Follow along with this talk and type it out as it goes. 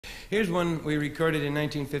Here's one we recorded in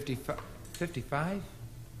 1955. 55?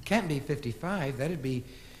 Can't be 55. That'd be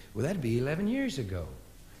 11 years ago.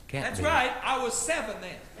 Can't That's be. right. I was 7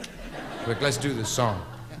 then. Look, let's do the song.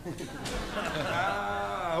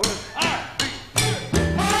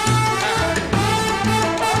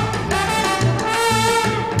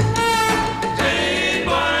 Day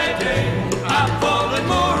by day, I've fallen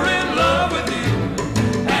more in love with you.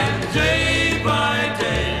 And day by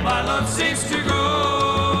day, my love seems to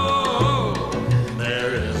grow.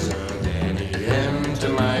 There isn't any end to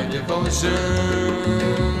my devotion.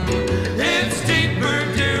 It's deeper,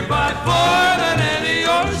 dear, by far than any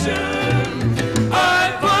ocean.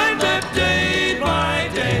 I find that day by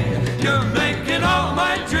day, you're making all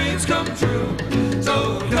my dreams come true.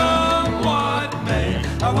 So come what may,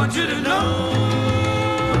 I want you to know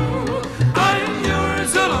I'm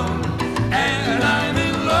yours alone, and I'm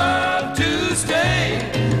in love to stay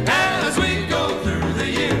as we go through the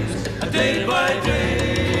years, day by day.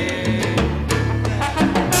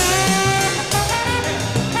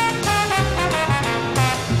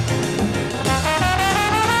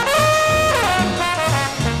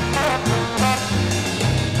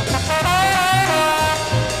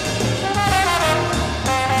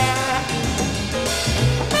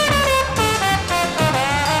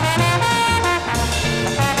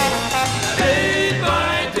 Day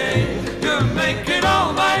by day, you're making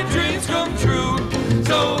all my dreams come true.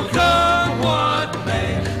 So come